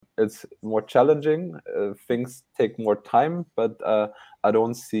it's more challenging. Things take more time, but I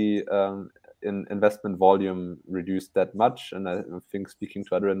don't see in investment volume reduced that much. And I think, speaking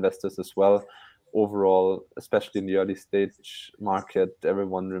to other investors as well, overall, especially in the early stage market,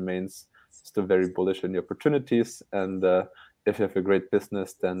 everyone remains still very bullish in the opportunities. And if you have a great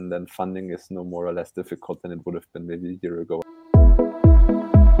business, then funding is no more or less difficult than it would have been maybe a year ago.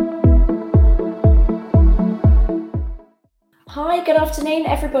 Hi, good afternoon,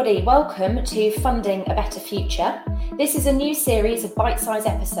 everybody. Welcome to Funding a Better Future. This is a new series of bite-sized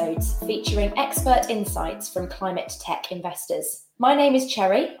episodes featuring expert insights from climate tech investors. My name is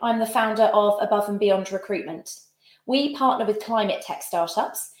Cherry. I'm the founder of Above and Beyond Recruitment. We partner with climate tech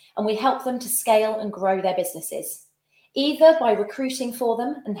startups and we help them to scale and grow their businesses, either by recruiting for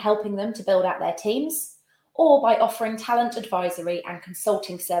them and helping them to build out their teams, or by offering talent advisory and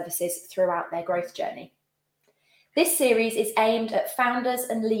consulting services throughout their growth journey. This series is aimed at founders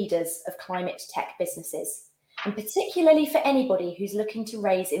and leaders of climate tech businesses, and particularly for anybody who's looking to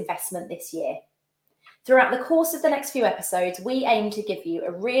raise investment this year. Throughout the course of the next few episodes, we aim to give you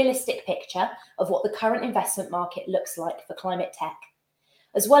a realistic picture of what the current investment market looks like for climate tech,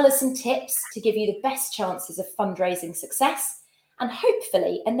 as well as some tips to give you the best chances of fundraising success, and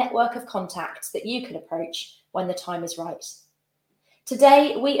hopefully a network of contacts that you can approach when the time is right.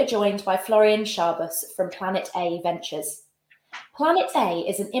 Today, we are joined by Florian Schabus from Planet A Ventures. Planet A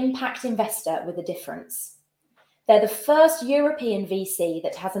is an impact investor with a difference. They're the first European VC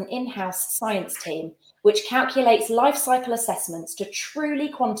that has an in-house science team which calculates life cycle assessments to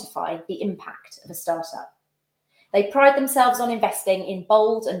truly quantify the impact of a startup. They pride themselves on investing in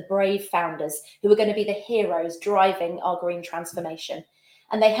bold and brave founders who are going to be the heroes driving our green transformation,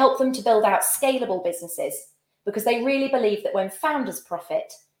 and they help them to build out scalable businesses, because they really believe that when founders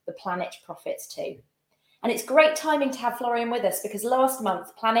profit, the planet profits too. And it's great timing to have Florian with us, because last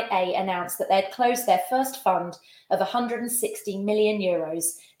month, Planet A announced that they'd closed their first fund of 160 million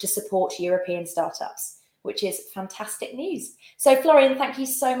euros to support European startups, which is fantastic news. So Florian, thank you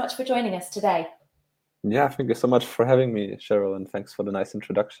so much for joining us today. Yeah, thank you so much for having me, Cheryl, and thanks for the nice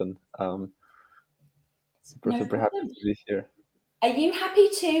introduction. Super happy to be here. Are you happy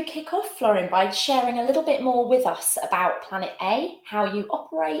to kick off, Florian, by sharing a little bit more with us about Planet A, how you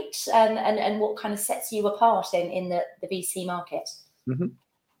operate, and what kind of sets you apart in the VC market? Mm-hmm.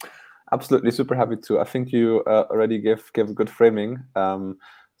 Absolutely, super happy to. I think you already gave a good framing.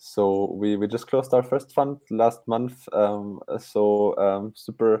 So we just closed our first fund last month.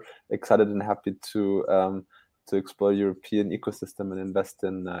 Super excited and happy to explore European ecosystem and invest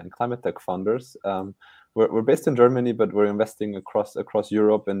in climate tech founders. We're based in Germany, but we're investing across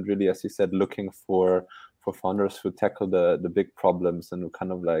Europe, and really, as you said, looking for founders who tackle the big problems and who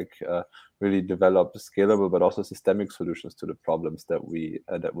kind of like really develop scalable but also systemic solutions to the problems that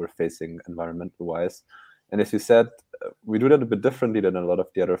we're facing environmental wise. And as you said, we do that a bit differently than a lot of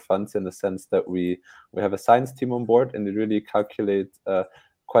the other funds, in the sense that we have a science team on board, and we really calculate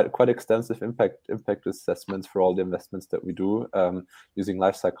quite extensive impact assessments for all the investments that we do, using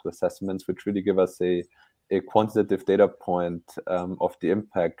life cycle assessments, which really give us a quantitative data point of the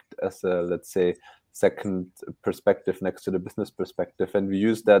impact as a, let's say, second perspective next to the business perspective. And we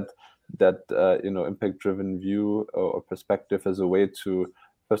use that impact-driven view or perspective as a way to,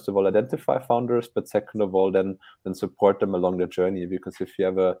 first of all, identify founders, but second of all, then support them along the journey. Because if you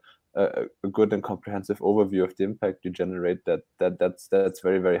have a good and comprehensive overview of the impact you generate, that's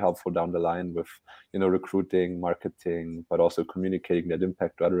very, very helpful down the line with recruiting, marketing, but also communicating that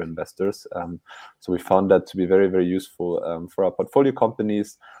impact to other investors. So we found that to be very, very useful for our portfolio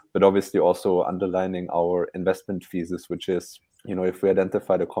companies, but obviously also underlining our investment thesis, which is, if we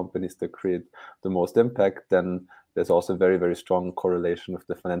identify the companies that create the most impact, then there's also very, very strong correlation with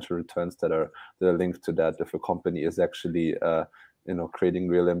the financial returns that are linked to that, if a company is actually creating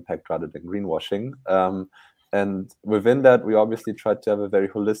real impact rather than greenwashing. And within that, we obviously try to have a very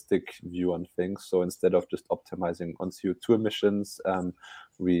holistic view on things. So instead of just optimizing on CO2 emissions,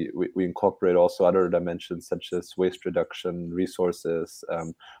 we incorporate also other dimensions such as waste reduction, resources,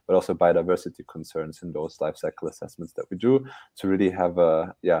 but also biodiversity concerns in those life cycle assessments that we do, to really have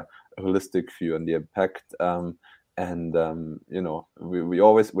a holistic view on the impact. We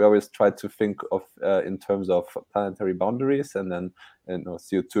always try to think of in terms of planetary boundaries, and then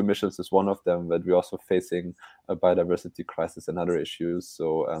CO2 emissions is one of them, but we're also facing a biodiversity crisis and other issues.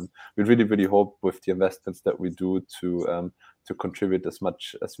 So we really, really hope with the investments that we do to contribute as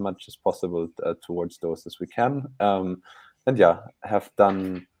much as possible towards those as we can. Have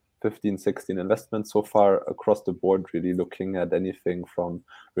done 15, 16 investments so far across the board, really looking at anything from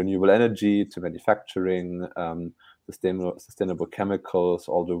renewable energy to manufacturing, sustainable chemicals,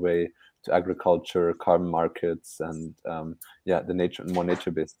 all the way to agriculture, carbon markets, and the more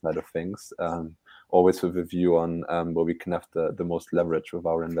nature-based side of things. Always with a view on where we can have the most leverage with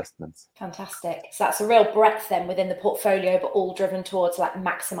our investments. Fantastic. So that's a real breadth then within the portfolio, but all driven towards like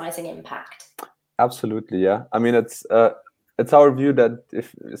maximizing impact. Absolutely, yeah. I mean, it's our view that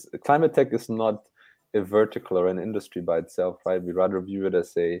if climate tech is not a vertical or an industry by itself, right? We rather view it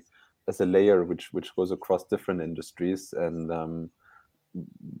as a layer which goes across different industries, and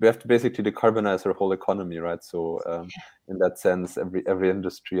we have to basically decarbonize our whole economy, right? So in that sense, every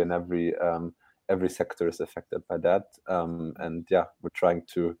industry and every sector is affected by that, and yeah, we're trying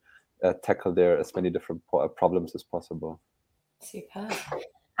to tackle there as many different problems as possible. Superb.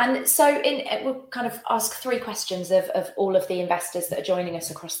 And so we'll kind of ask 3 questions of all of the investors that are joining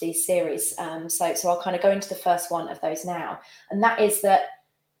us across these series. So I'll kind of go into the first one of those now. And that is that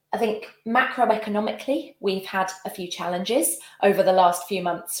I think macroeconomically, we've had a few challenges over the last few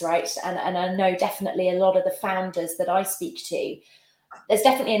months, right? And I know definitely a lot of the founders that I speak to, there's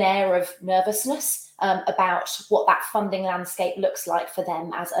definitely an air of nervousness about what that funding landscape looks like for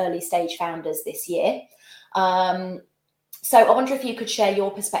them as early stage founders this year. So I wonder if you could share your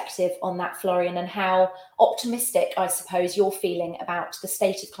perspective on that, Florian, and how optimistic, I suppose, you're feeling about the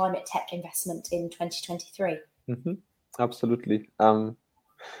state of climate tech investment in 2023. Mm-hmm. Absolutely.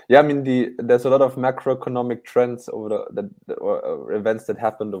 Yeah, I mean, there's a lot of macroeconomic trends over or events that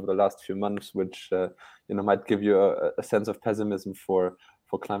happened over the last few months, which might give you a sense of pessimism for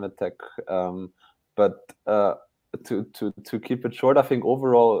climate tech. But to keep it short, I think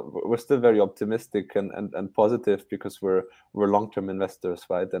overall we're still very optimistic and positive because we're long-term investors,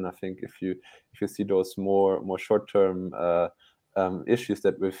 right? And I think if you see those more short-term issues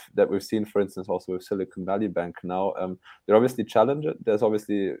that we've seen, for instance, also with Silicon Valley Bank now, there are obviously challenges. There's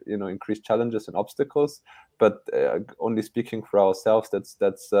obviously increased challenges and obstacles, but only speaking for ourselves,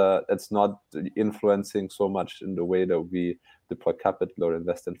 that's not influencing so much in the way that we deploy capital or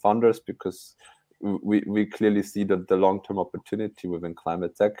invest in founders, because we clearly see the long-term opportunity within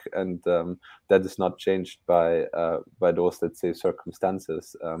climate tech, and that is not changed by those, let's say,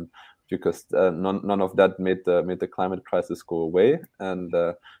 circumstances, because none of that made the climate crisis go away, and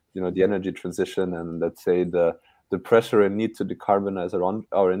the energy transition and, let's say, the pressure and need to decarbonize around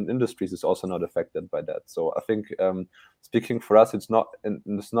our industries is also not affected by that. So I think, speaking for us, it's not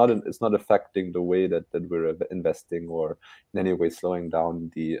affecting the way that we're investing, or in any way slowing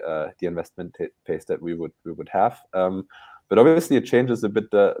down the investment pace that we would have. But obviously, it changes a bit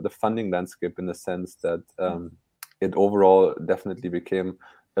the funding landscape in the sense that it overall definitely became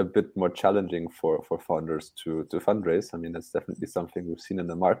a bit more challenging for founders to fundraise. I mean, that's definitely something we've seen in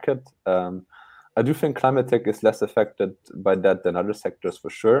the market. I do think climate tech is less affected by that than other sectors, for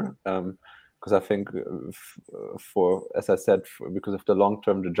sure. Because I think, as I said, because of the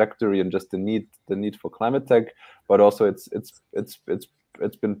long-term trajectory and just the need for climate tech, but also it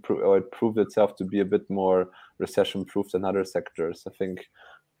proved itself to be a bit more recession-proof than other sectors. I think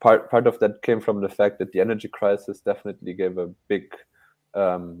part of that came from the fact that the energy crisis definitely gave a big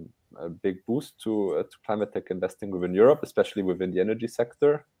boost to climate tech investing within Europe, especially within the energy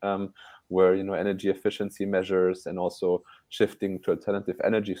sector, where energy efficiency measures and also shifting to alternative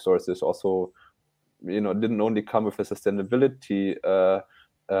energy sources also didn't only come with a sustainability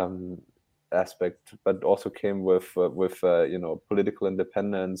aspect, but also came with political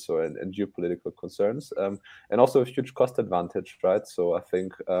independence and geopolitical concerns, and also a huge cost advantage, right? So I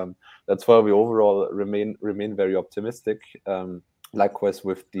think that's why we overall remain very optimistic. Likewise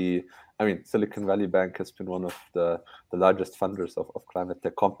with Silicon Valley Bank has been one of the largest funders of climate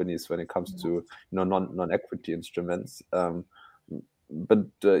tech companies when it comes to non-equity instruments. But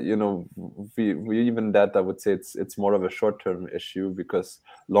we even that, I would say it's more of a short-term issue, because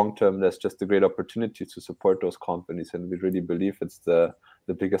long-term there's just a great opportunity to support those companies, and we really believe it's the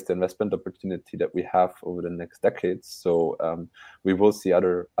biggest investment opportunity that we have over the next decades. So we will see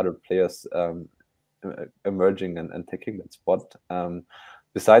other players emerging and taking that spot.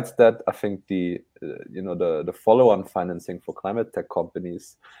 Besides that, I think the follow-on financing for climate tech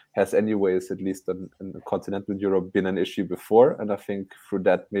companies has anyways, at least in continental Europe, been an issue before, and I think through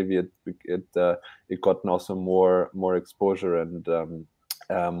that maybe it gotten also more exposure and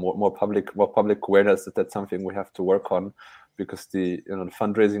more public awareness that that's something we have to work on, because the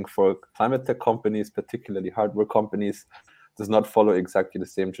fundraising for climate tech companies, particularly hardware companies, does not follow exactly the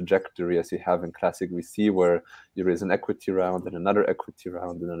same trajectory as you have in classic VC, where you raise an equity round and another equity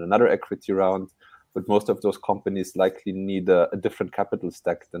round and then another equity round. But most of those companies likely need a different capital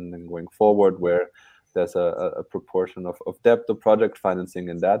stack than going forward, where there's a proportion of debt or project financing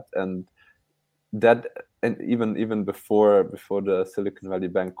in that. And that, and even before the Silicon Valley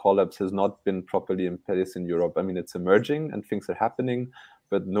Bank collapse, has not been properly in place in Europe. I mean, it's emerging and things are happening,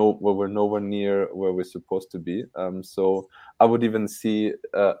 but we're nowhere near where we're supposed to be. So I would even see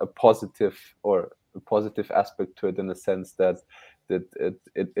a positive aspect to it, in the sense that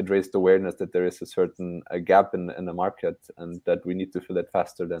it raised awareness that there is a certain gap in the market, and that we need to fill it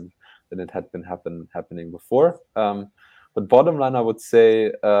faster than it had been happening before. But bottom line, I would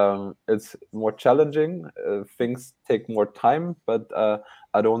say it's more challenging. Things take more time, but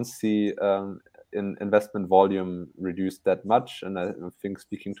I don't see in investment volume reduced that much. And I think,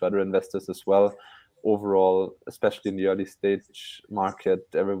 speaking to other investors as well, overall, especially in the early stage market,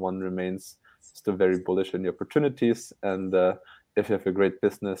 everyone remains still very bullish on the opportunities. And if you have a great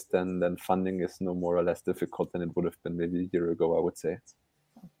business, then funding is no more or less difficult than it would have been maybe a year ago, I would say.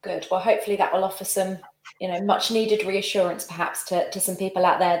 Good. Well, hopefully that will offer some, much needed reassurance, perhaps, to some people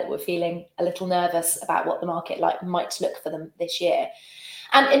out there that were feeling a little nervous about what the market might look for them this year.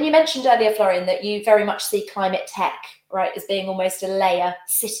 And you mentioned earlier, Florian, that you very much see climate tech, right, as being almost a layer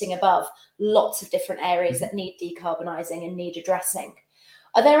sitting above lots of different areas that need decarbonising and need addressing.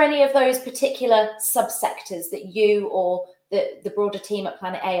 Are there any of those particular subsectors that you or the broader team at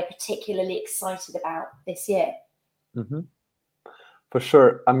Planet A are particularly excited about this year? Mm-hmm. For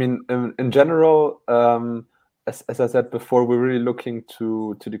sure. I mean, in general, as I said before, we're really looking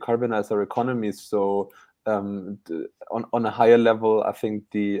to decarbonize our economies. So on a higher level, I think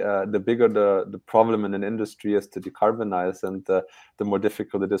the bigger the problem in an industry is to decarbonize, and the more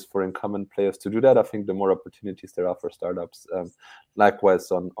difficult it is for incumbent players to do that, I think the more opportunities there are for startups.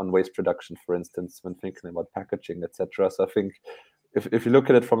 Likewise on waste reduction, for instance, when thinking about packaging, etc. So I think if you look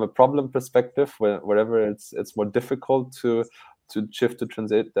at it from a problem perspective, wherever it's more difficult to shift to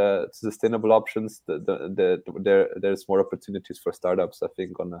transit to sustainable options, there's more opportunities for startups. I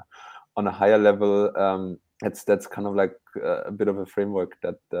think on a higher level, that's kind of like a bit of a framework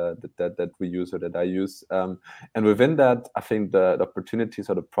that we use, or that I use, and within that, I think the opportunities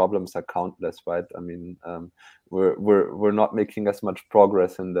or the problems are countless, right? I mean, we're not making as much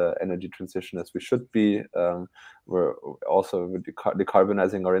progress in the energy transition as we should be. We're also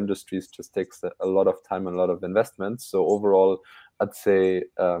decarbonizing our industries just takes a lot of time and a lot of investment. So overall, I'd say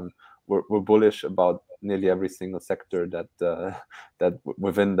we're bullish about nearly every single sector that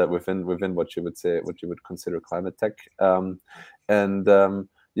within what you would consider climate tech.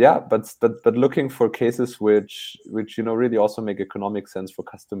 Yeah, but looking for cases which really also make economic sense for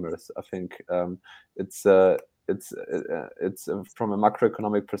customers. I think it's from a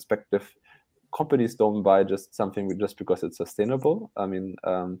macroeconomic perspective, companies don't buy something just because it's sustainable. I mean,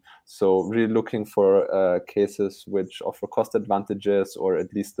 so really looking for cases which offer cost advantages, or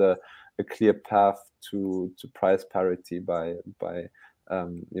at least a clear path to price parity by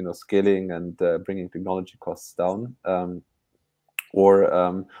scaling and bringing technology costs down,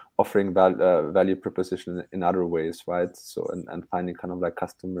 or offering value proposition in other ways, right? So and finding kind of like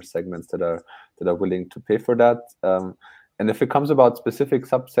customer segments that are willing to pay for that. And if it comes about specific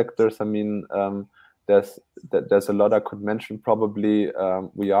subsectors, I mean, there's a lot I could mention. Probably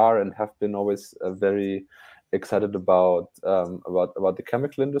we are and have been always very excited about the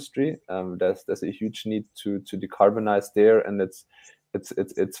chemical industry. There's a huge need to decarbonize there, and it's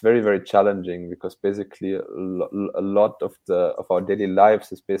very, very challenging, because basically a lot of our daily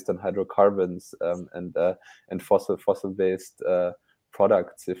lives is based on hydrocarbons and fossil based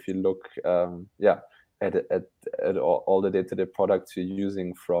products. If you look, at all the day-to-day products you're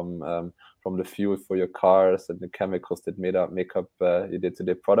using, from the fuel for your cars and the chemicals that make up your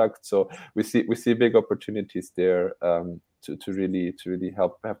day-to-day products. So we see big opportunities there to really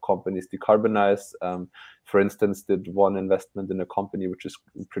help have companies decarbonize. For instance, did one investment in a company which is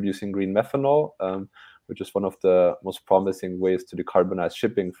producing green methanol, which is one of the most promising ways to decarbonize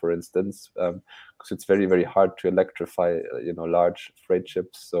shipping, for instance, because it's very, very hard to electrify, large freight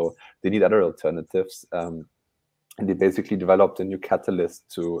ships. So they need other alternatives, and they basically developed a new catalyst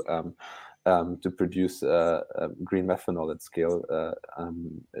to produce green methanol at scale,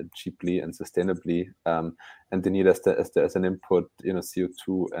 cheaply and sustainably, and they need as an input,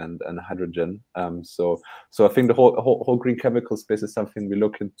 CO2 and hydrogen. So I think the whole green chemical space is something we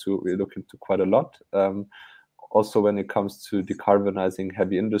look into quite a lot. Also, when it comes to decarbonizing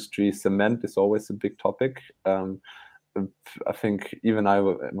heavy industry, cement is always a big topic. I think even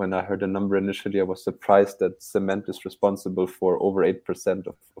when I heard the number initially, I was surprised that cement is responsible for over 8%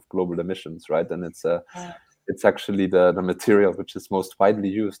 of global emissions, right? And it's actually the material which is most widely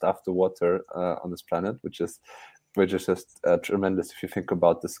used after water on this planet, which is just tremendous if you think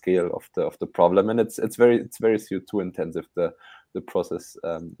about the scale of the problem. And it's very CO2 intensive. The the process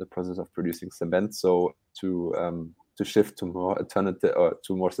of producing cement. So to shift to more alternative or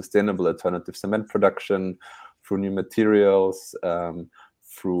to more sustainable alternative cement production through new materials,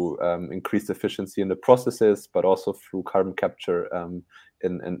 through increased efficiency in the processes, but also through carbon capture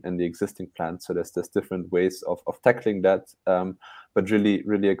in the existing plants. So there's different ways of tackling that. But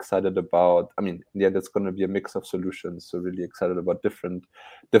really excited about, I mean, yeah, there's going to be a mix of solutions. So really excited about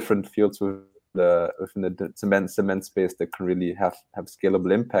different fields within the cement space that can really have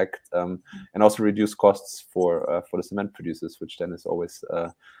scalable impact, and also reduce costs for the cement producers, which then is always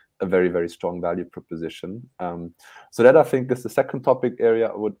a very, very strong value proposition. So that, I think, is the second topic area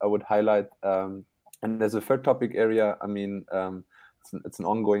I would highlight. And there's a third topic area. I mean, it's an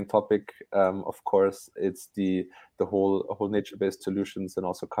ongoing topic. Of course, it's the whole nature-based solutions and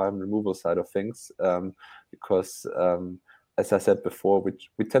also carbon removal side of things, because as I said before,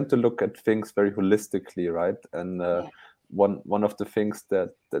 we tend to look at things very holistically, right? And one of the things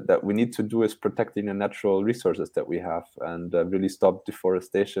that we need to do is protecting the natural resources that we have, and really stop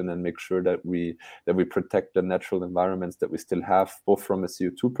deforestation and make sure that we protect the natural environments that we still have, both from a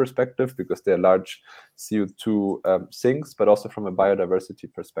CO2 perspective, because they're large CO2 sinks, but also from a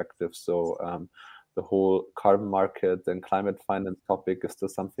biodiversity perspective. So the whole carbon market and climate finance topic is still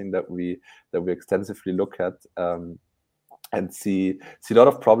something that we extensively look at, and see a lot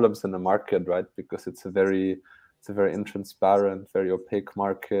of problems in the market, right? Because it's a very intransparent, very opaque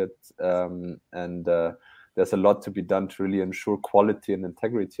market, and there's a lot to be done to really ensure quality and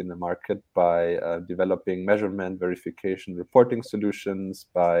integrity in the market by developing measurement, verification, reporting solutions,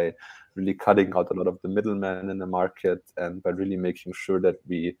 by really cutting out a lot of the middlemen in the market, and by really making sure that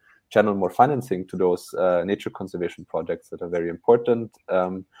we channel more financing to those nature conservation projects that are very important.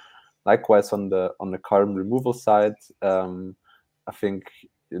 Likewise, on the carbon removal side, I think,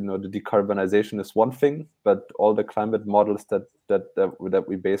 the decarbonization is one thing, but all the climate models that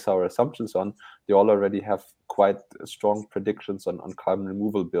we base our assumptions on, they all already have quite strong predictions on carbon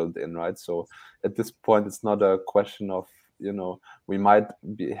removal built in, right? So at this point, it's not a question of, we might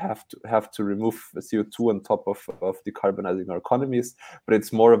have to remove CO2 on top of decarbonizing our economies, but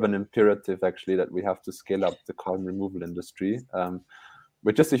it's more of an imperative, actually, that we have to scale up the carbon removal industry.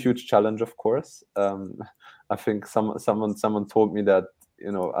 Which is a huge challenge, of course. I think someone told me that,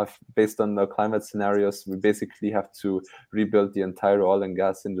 based on the climate scenarios, we basically have to rebuild the entire oil and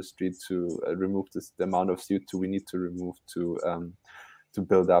gas industry to remove the amount of CO2 we need to remove to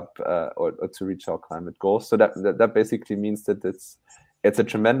build up or to reach our climate goals. So that basically means that it's a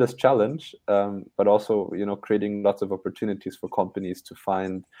tremendous challenge, but also, creating lots of opportunities for companies to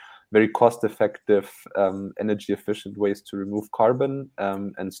find very cost-effective, energy-efficient ways to remove carbon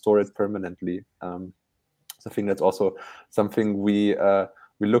and store it permanently. So I think that's also something we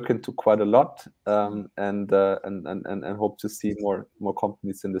look into quite a lot, and hope to see more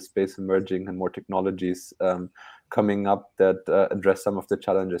companies in this space emerging, and more technologies coming up that address some of the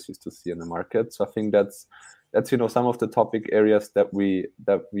challenges you still see in the market. So I think that's some of the topic areas that we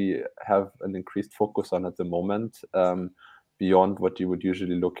have an increased focus on at the moment. Beyond what you would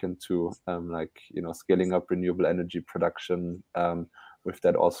usually look into, scaling up renewable energy production, with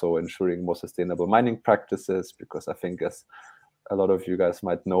that also ensuring more sustainable mining practices, because I think, as a lot of you guys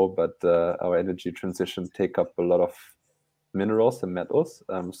might know, but our energy transition take up a lot of minerals and metals.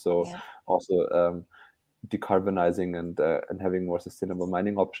 Also decarbonizing and having more sustainable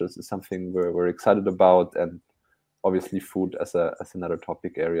mining options is something we're excited about, and obviously food as another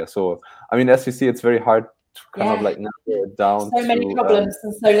topic area. So, I mean, as you see, it's very hard to kind of narrow it down. So many problems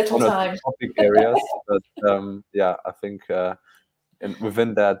and so little time. Topic areas, but I think, and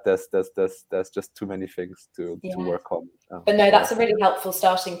within that, there's just too many things to work on. But no, that's a really helpful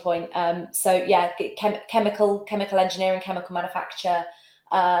starting point. Chemical engineering, chemical manufacture,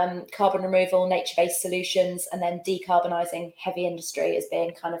 carbon removal, nature-based solutions, and then decarbonising heavy industry as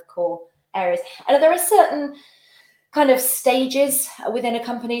being kind of core areas. And there are certain kind of stages within a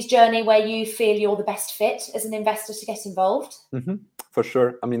company's journey where you feel you're the best fit as an investor to get involved? Mm-hmm. For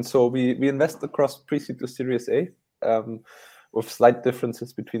sure. I mean, so we invest across pre-seed to Series A, with slight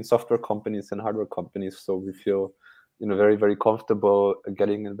differences between software companies and hardware companies. So we feel, very, very comfortable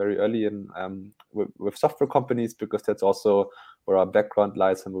getting in very early in with software companies, because that's also where our background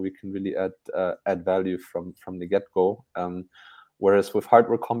lies and where we can really add value from the get-go. Whereas with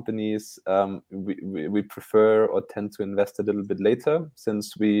hardware companies, we prefer or tend to invest a little bit later,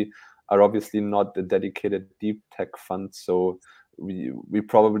 since we are obviously not a dedicated deep tech fund. So we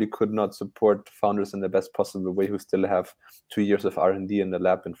probably could not support founders in the best possible way who still have 2 years of R&D in the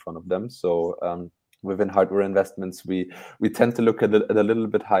lab in front of them. So within hardware investments, we tend to look at a little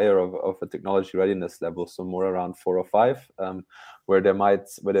bit higher of a technology readiness level, so more around 4 or 5, where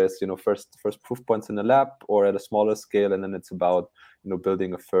there's first proof points in the lab or at a smaller scale, and then it's about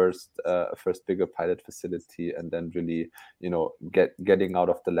building a first bigger pilot facility, and then really getting out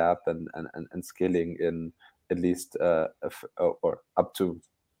of the lab and scaling in at least or up to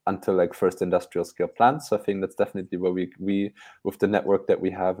until like first industrial scale plants. So I think that's definitely where we with the network that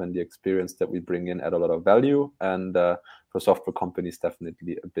we have and the experience that we bring in, add a lot of value. And for software companies,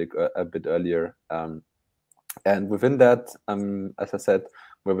 definitely a bit earlier. And within that, as I said,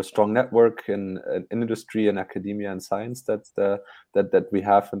 we have a strong network in industry and academia and science that we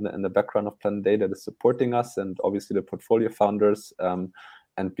have in the background of Planet A that is supporting us, and obviously the portfolio founders.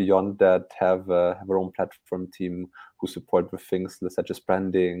 And beyond that, have our own platform team who support with things such as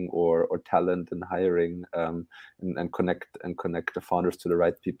branding or talent and hiring, and connect the founders to the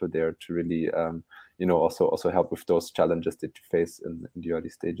right people there to really also help with those challenges that you face in the early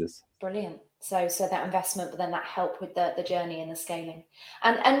stages. Brilliant. So that investment, but then that help with the journey and the scaling.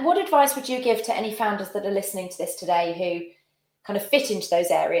 And what advice would you give to any founders that are listening to this today who kind of fit into those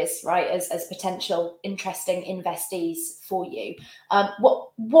areas, right, as potential interesting investees for you?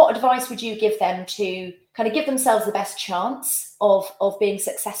 What advice would you give them to kind of give themselves the best chance of being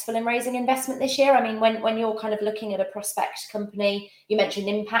successful in raising investment this year? I mean, when you're kind of looking at a prospect company, you mentioned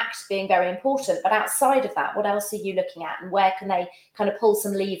impact being very important, but outside of that, what else are you looking at, and where can they kind of pull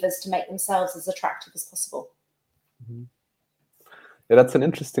some levers to make themselves as attractive as possible? Mm-hmm. Yeah, that's an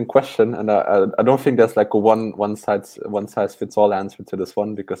interesting question, and I don't think there's like a one size fits all answer to this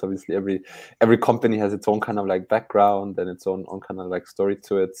one, because obviously every company has its own kind of like background and its own kind of like story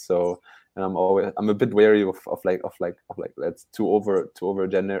to it. So I'm a bit wary of let's too over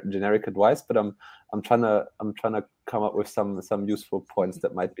generic advice, but I'm trying to come up with some useful points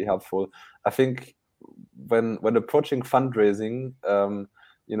that might be helpful. I think when approaching fundraising,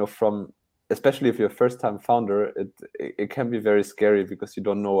 from especially if you're a first-time founder, it can be very scary, because you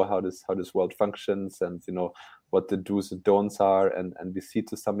don't know how this world functions, and what the do's and don'ts are, and VC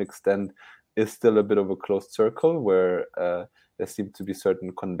to some extent is still a bit of a closed circle where there seem to be certain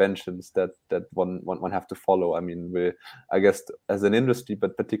conventions that one have to follow. I mean, I guess as an industry,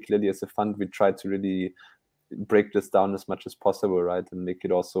 but particularly as a fund, we try to really break this down as much as possible, right, and make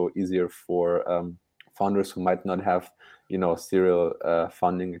it also easier for founders who might not have serial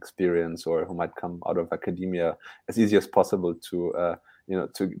funding experience, or who might come out of academia, as easy as possible to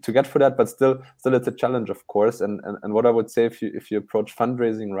get for that. But still it's a challenge, of course. And what I would say, if you approach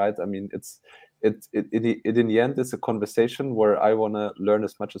fundraising right, I mean, it in the end is a conversation where I want to learn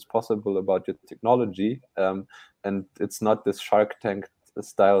as much as possible about your technology, and it's not this Shark Tank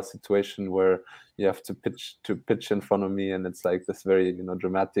style situation where you have to pitch in front of me, and it's like this very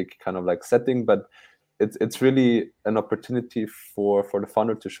dramatic kind of like setting. But it's really an opportunity for the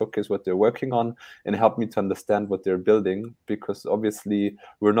founder to showcase what they're working on and help me to understand what they're building, because obviously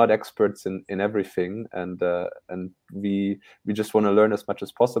we're not experts in everything, and we just want to learn as much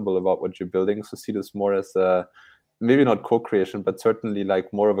as possible about what you're building. So see this more as maybe not co-creation, but certainly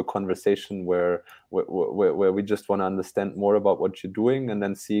like more of a conversation where we just want to understand more about what you're doing, and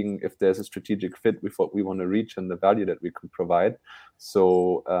then seeing if there's a strategic fit with what we want to reach and the value that we can provide.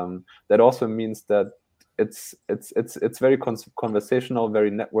 So that also means that it's very conversational,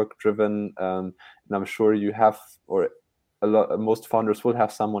 very network driven, and I'm sure you have, or most founders will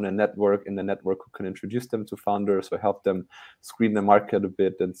have someone in the network who can introduce them to founders, or help them screen the market a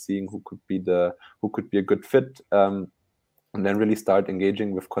bit and seeing who could be a good fit, and then really start engaging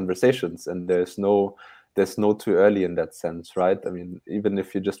with conversations. And there's no too early in that sense, right? I mean, even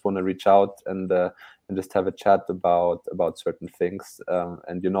if you just want to reach out and just have a chat about certain things,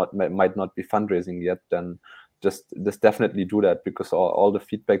 and you might not be fundraising yet, then just definitely do that, because all the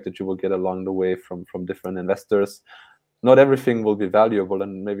feedback that you will get along the way from different investors, not everything will be valuable,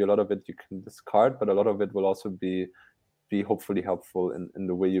 and maybe a lot of it you can discard, but a lot of it will also be hopefully helpful in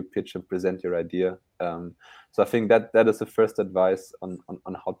the way you pitch and present your idea. So I think that is the first advice on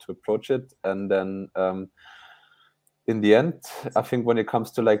how to approach it. And then in the end, I think when it comes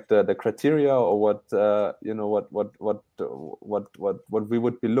to like the criteria, or what we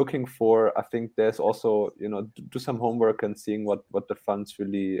would be looking for, I think there's also do some homework and seeing what the funds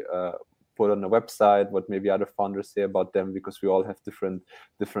really put on the website, what maybe other founders say about them, because we all have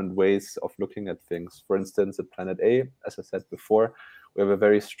different ways of looking at things. For instance, at Planet A, as I said before, we have a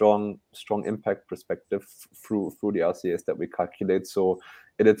very strong impact perspective through the LCAs that we calculate. So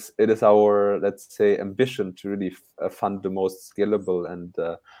it is our, let's say, ambition to really fund the most scalable and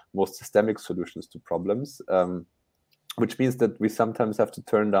most systemic solutions to problems, which means that we sometimes have to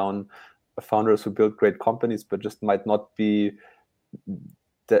turn down founders who build great companies, but just might not be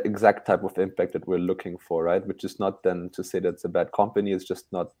the exact type of impact that we're looking for, right? Which is not then to say that's a bad company, it's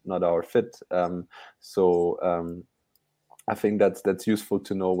just not our fit. I think that's useful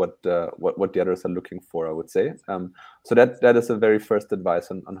to know what the others are looking for, I would say. So that is a very first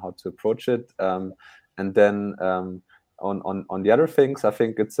advice on how to approach it. And then on the other things, I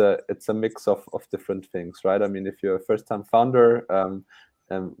think it's a mix of different things, right? I mean, if you're a first-time founder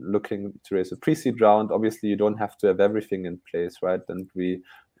looking to raise a pre-seed round, obviously you don't have to have everything in place, right? And we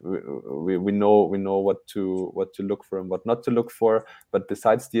know what to look for and what not to look for. But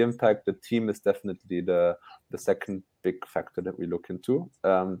besides the impact, the team is definitely the second big factor that we look into.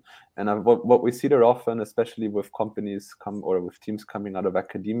 And what we see there often, especially with companies with teams coming out of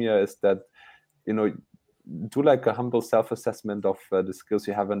academia, is that, you know, do like a humble self-assessment of the skills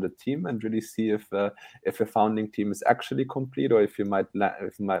you have on the team, and really see if a founding team is actually complete, or if you might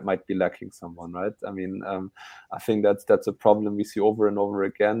be lacking someone, right? I mean, I think that's a problem we see over and over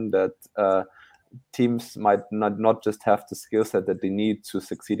again, that teams might not just have the skill set that they need to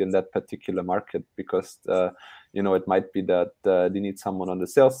succeed in that particular market, because it might be that they need someone on the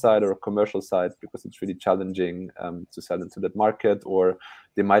sales side or commercial side because it's really challenging to sell into that market, or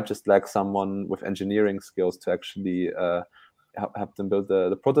they might just lack someone with engineering skills to actually help them build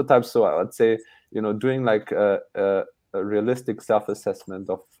the prototype. So I would say, doing like a realistic self-assessment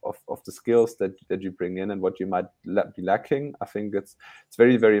of the skills that you bring in and what you might be lacking. I think it's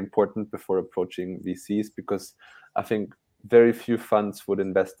very, very important before approaching VCs, because I think very few funds would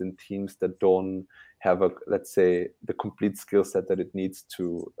invest in teams that don't have let's say, the complete skill set that it needs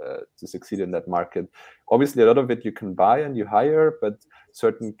to succeed in that market. Obviously, a lot of it you can buy and you hire, but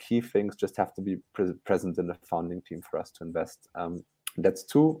certain key things just have to be present in the founding team for us to invest. That's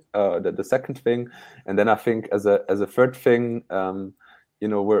two. The second thing, and then I think as a third thing,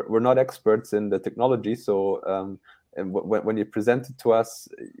 we're not experts in the technology, so and when you present it to us,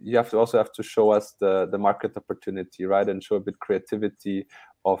 you also have to show us the market opportunity, right, and show a bit creativity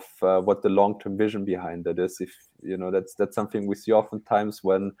of what the long-term vision behind it is. If that's something we see oftentimes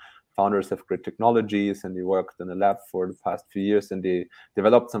when founders have great technologies and they worked in a lab for the past few years and they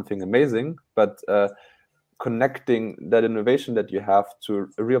developed something amazing, but connecting that innovation that you have to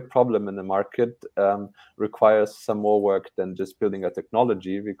a real problem in the market requires some more work than just building a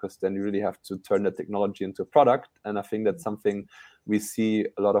technology, because then you really have to turn the technology into a product. And I think that's something we see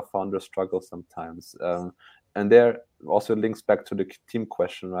a lot of founders struggle sometimes. And there also links back to the team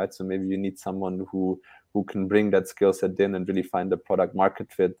question, right? So maybe you need someone who can bring that skill set in and really find the product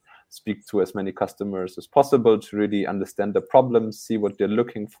market fit, speak to as many customers as possible to really understand the problems, see what they're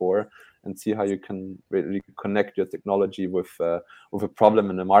looking for, and see how you can really connect your technology with a problem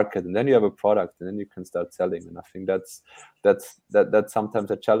in the market, and then you have a product, and then you can start selling. And I think that's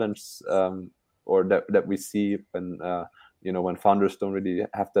sometimes a challenge, or that we see when founders don't really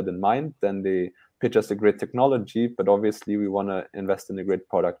have that in mind. Then they pitch us a great technology, but obviously we want to invest in a great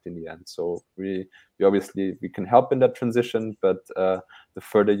product in the end. So we obviously can help in that transition, but the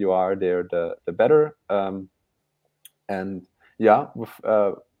further you are there, the better. And yeah, with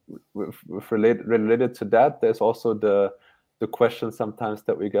related to that, there's also the question sometimes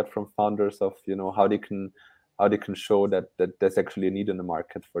that we get from founders of how they can show that there's actually a need in the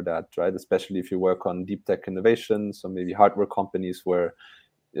market for that, right? Especially if you work on deep tech innovations, or maybe hardware companies where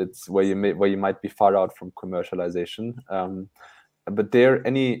you might be far out from commercialization. But there,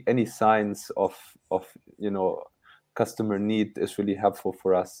 any signs of customer need is really helpful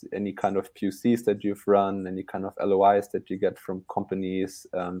for us. Any kind of POCs that you've run, any kind of LOIs that you get from companies,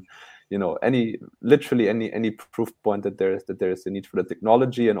 literally any proof point that there is a need for the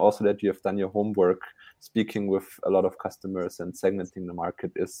technology, and also that you have done your homework, speaking with a lot of customers and segmenting the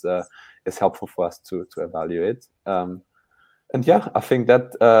market is helpful for us to evaluate. And yeah, I think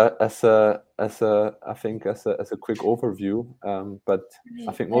that as a quick overview, but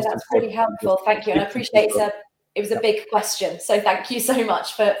I think that's really helpful. Thank you, and I appreciate it was a big question, so thank you so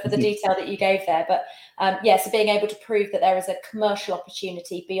much for the detail that you gave there. But so being able to prove that there is a commercial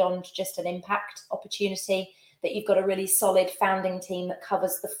opportunity beyond just an impact opportunity, that you've got a really solid founding team that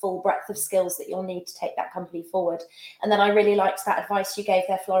covers the full breadth of skills that you'll need to take that company forward. And then I really liked that advice you gave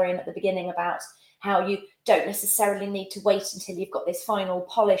there, Florian, at the beginning about how you don't necessarily need to wait until you've got this final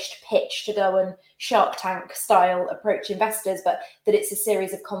polished pitch to go and Shark Tank style approach investors, but that it's a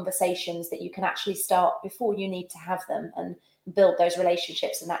series of conversations that you can actually start before you need to have them, and build those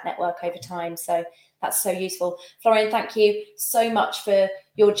relationships and that network over time. So that's so useful. Florian, thank you so much for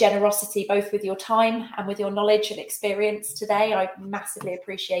your generosity, both with your time and with your knowledge and experience today. I massively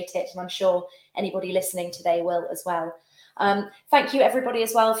appreciate it, and I'm sure anybody listening today will as well. Thank you everybody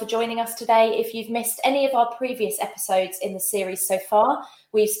as well for joining us today. If you've missed any of our previous episodes in the series so far,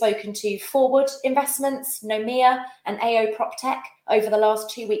 we've spoken to Forward Investments, Nomia and AO PropTech over the last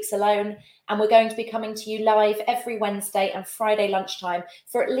 2 weeks alone, and we're going to be coming to you live every Wednesday and Friday lunchtime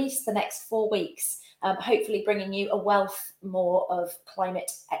for at least the next 4 weeks, hopefully bringing you a wealth more of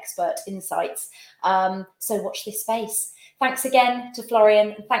climate expert insights. So watch this space. Thanks again to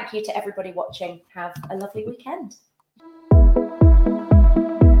Florian, and thank you to everybody watching. Have a lovely weekend.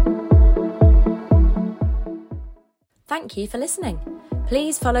 Thank you for listening.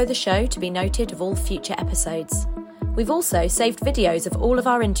 Please follow the show to be noted of all future episodes. We've also saved videos of all of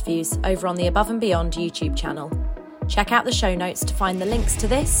our interviews over on the Above and Beyond YouTube channel. Check out the show notes to find the links to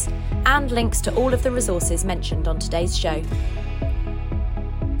this and links to all of the resources mentioned on today's show.